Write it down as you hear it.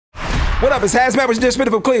What up, it's HazMatt with Dishin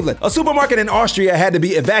from Cleveland. A supermarket in Austria had to be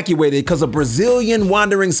evacuated because a Brazilian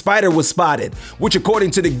wandering spider was spotted, which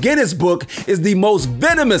according to the Guinness Book is the most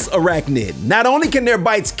venomous arachnid. Not only can their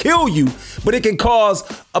bites kill you, but it can cause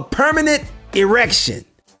a permanent erection.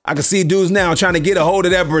 I can see dudes now trying to get a hold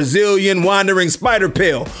of that Brazilian wandering spider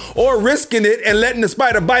pill, or risking it and letting the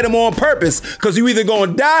spider bite them on purpose, because you either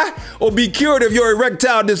gonna die or be cured of your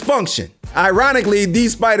erectile dysfunction. Ironically,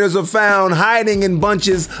 these spiders are found hiding in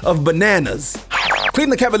bunches of bananas.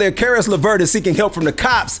 Cleveland Cavalier Caris LeVert is seeking help from the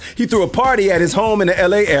cops. He threw a party at his home in the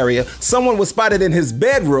LA area. Someone was spotted in his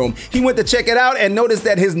bedroom. He went to check it out and noticed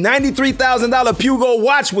that his $93,000 Pugo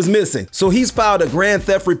watch was missing. So he's filed a grand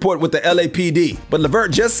theft report with the LAPD. But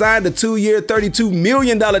LeVert just signed a 2-year, $32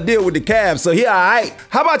 million deal with the Cavs, so he all right.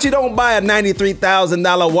 How about you don't buy a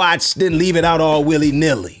 $93,000 watch, then leave it out all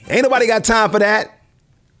willy-nilly? Ain't nobody got time for that.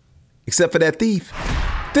 Except for that thief.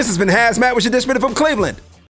 This has been HazMatt with your Dishin from Cleveland.